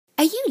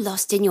you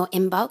lost in your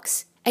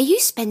inbox? Are you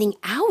spending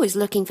hours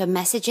looking for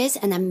messages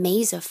in a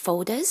maze of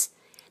folders?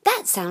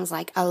 That sounds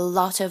like a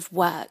lot of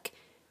work.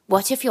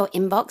 What if your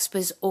inbox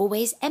was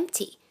always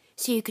empty,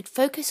 so you could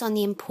focus on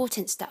the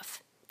important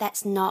stuff?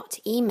 That's not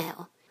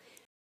email.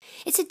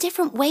 It's a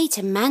different way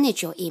to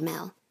manage your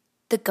email.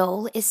 The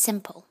goal is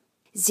simple.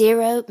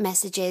 0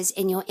 messages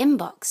in your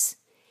inbox.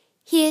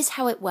 Here's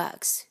how it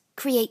works.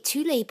 Create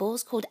 2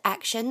 labels called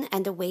Action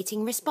and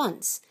Awaiting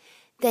Response.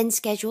 Then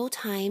schedule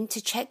time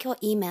to check your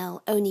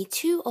email only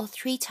 2 or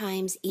 3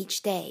 times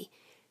each day.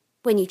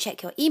 When you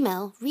check your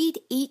email, read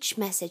each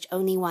message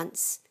only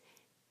once.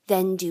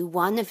 Then do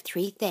one of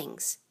 3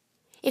 things.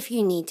 If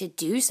you need to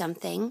do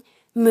something,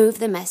 move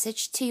the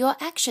message to your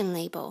action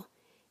label.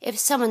 If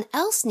someone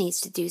else needs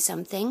to do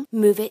something,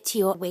 move it to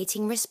your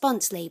awaiting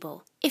response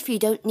label. If you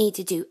don't need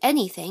to do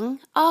anything,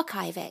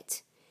 archive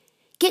it.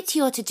 Get to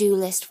your to-do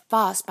list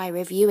fast by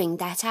reviewing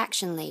that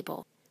action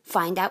label.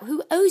 Find out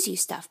who owes you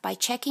stuff by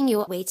checking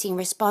your awaiting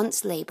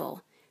response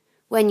label.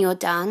 When you're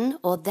done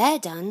or they're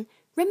done,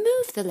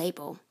 remove the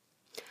label.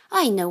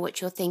 I know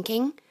what you're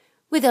thinking.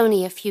 With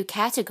only a few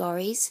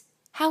categories,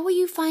 how will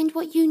you find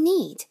what you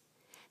need?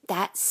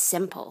 That's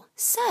simple.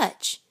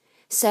 Search.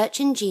 Search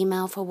in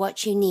Gmail for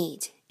what you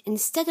need,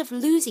 instead of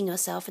losing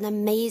yourself in a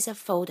maze of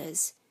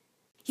folders.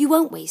 You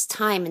won't waste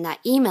time in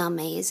that email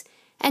maze,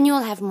 and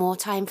you'll have more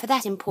time for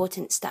that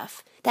important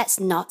stuff that's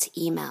not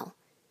email.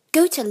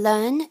 Go to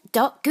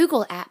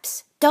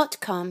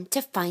learn.googleapps.com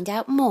to find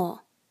out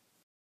more.